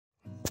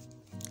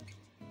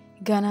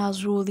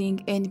Ghana's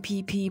ruling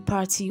NPP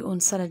party on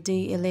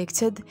Saturday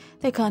elected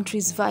the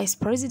country's Vice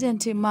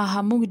President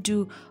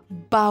Mahamudu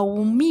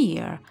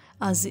Bawumia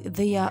as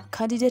their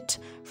candidate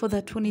for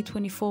the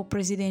 2024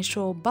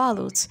 presidential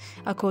ballot,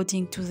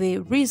 according to the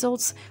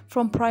results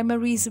from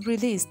primaries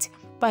released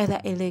by the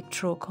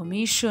Electoral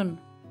Commission.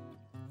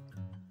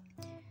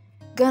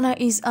 Ghana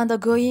is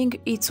undergoing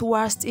its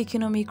worst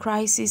economic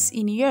crisis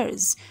in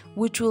years,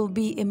 which will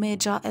be a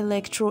major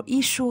electoral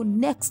issue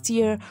next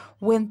year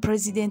when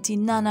President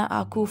Nana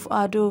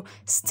Akufo-Addo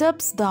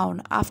steps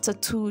down after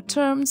 2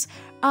 terms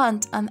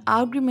and an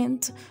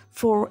agreement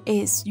for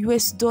a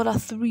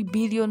 $3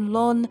 billion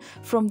loan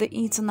from the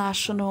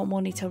International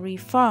Monetary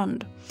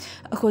Fund.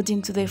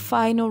 According to the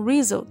final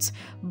results,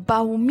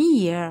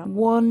 Bawumia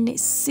won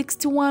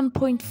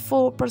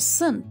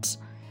 61.4%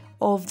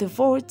 of the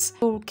votes,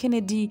 or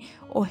Kennedy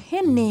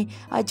Ohene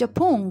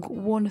Ajapong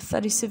won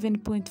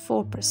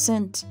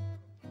 37.4%.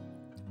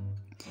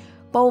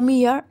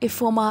 Bawumia, a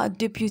former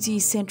deputy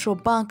central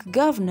bank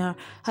governor,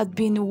 had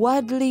been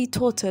widely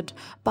touted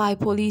by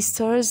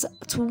pollsters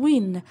to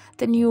win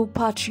the new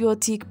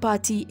Patriotic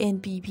Party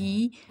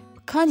 (NPP)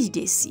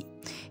 candidacy.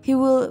 He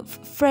will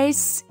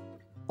face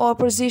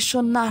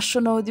opposition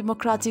National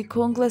Democratic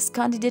Congress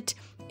candidate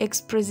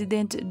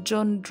ex-President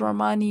John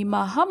Dramani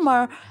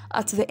Mahama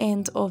at the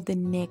end of the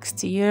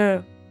next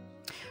year.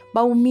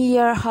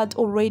 Bawumia had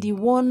already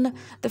won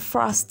the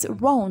first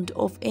round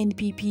of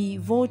NPP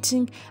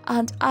voting,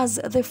 and as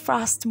the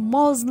first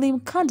Muslim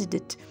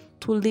candidate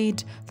to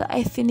lead the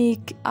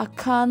ethnic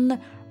Akan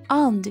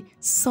and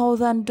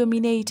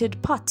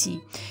Southern-dominated party,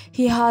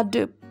 he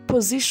had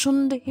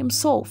positioned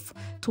himself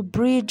to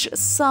bridge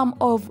some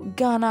of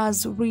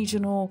Ghana's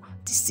regional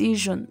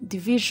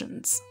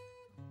divisions.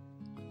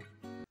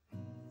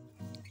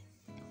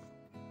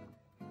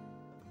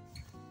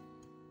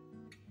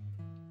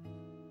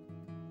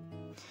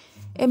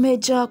 A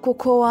major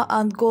cocoa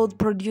and gold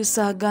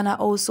producer, Ghana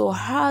also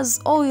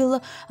has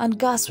oil and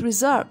gas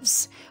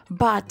reserves,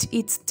 but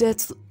its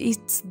debt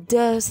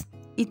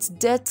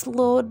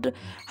load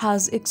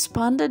has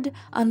expanded.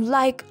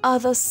 Unlike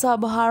other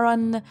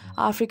sub-Saharan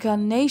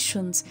African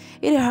nations,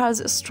 it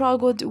has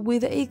struggled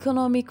with the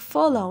economic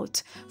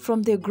fallout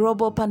from the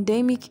global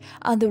pandemic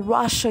and the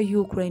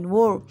Russia-Ukraine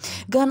war.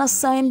 Ghana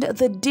signed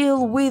the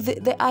deal with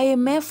the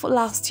IMF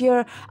last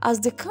year as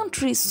the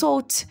country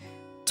sought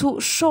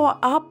to shore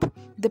up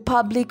the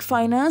public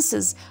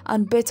finances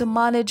and better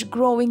manage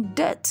growing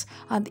debt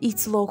and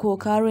its local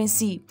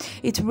currency.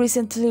 It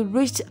recently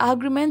reached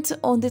agreement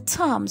on the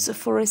terms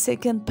for a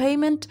second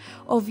payment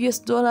of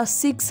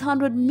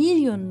 $600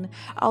 million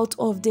out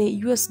of the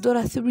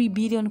 $3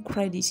 billion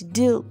credit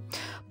deal.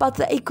 But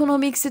the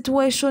economic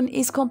situation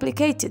is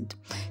complicated.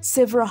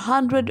 Several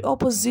hundred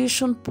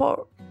opposition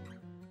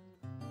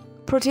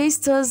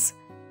protesters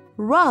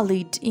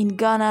rallied in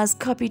Ghana's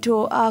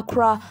capital,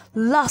 Accra,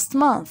 last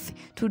month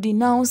to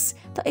denounce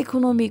the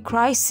economic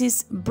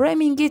crisis,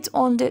 blaming it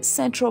on the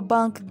central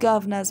bank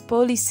governor's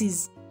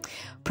policies.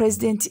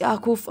 President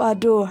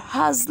Akufo-Addo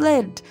has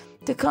led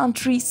the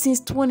country since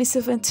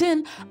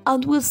 2017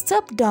 and will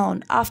step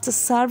down after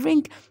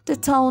serving the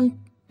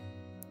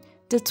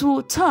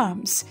 2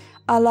 terms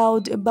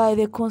allowed by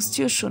the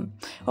constitution.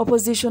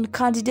 Opposition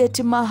candidate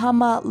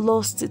Mahama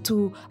lost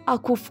to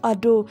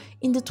Akufo-Addo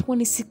in the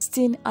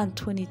 2016 and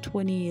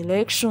 2020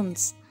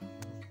 elections.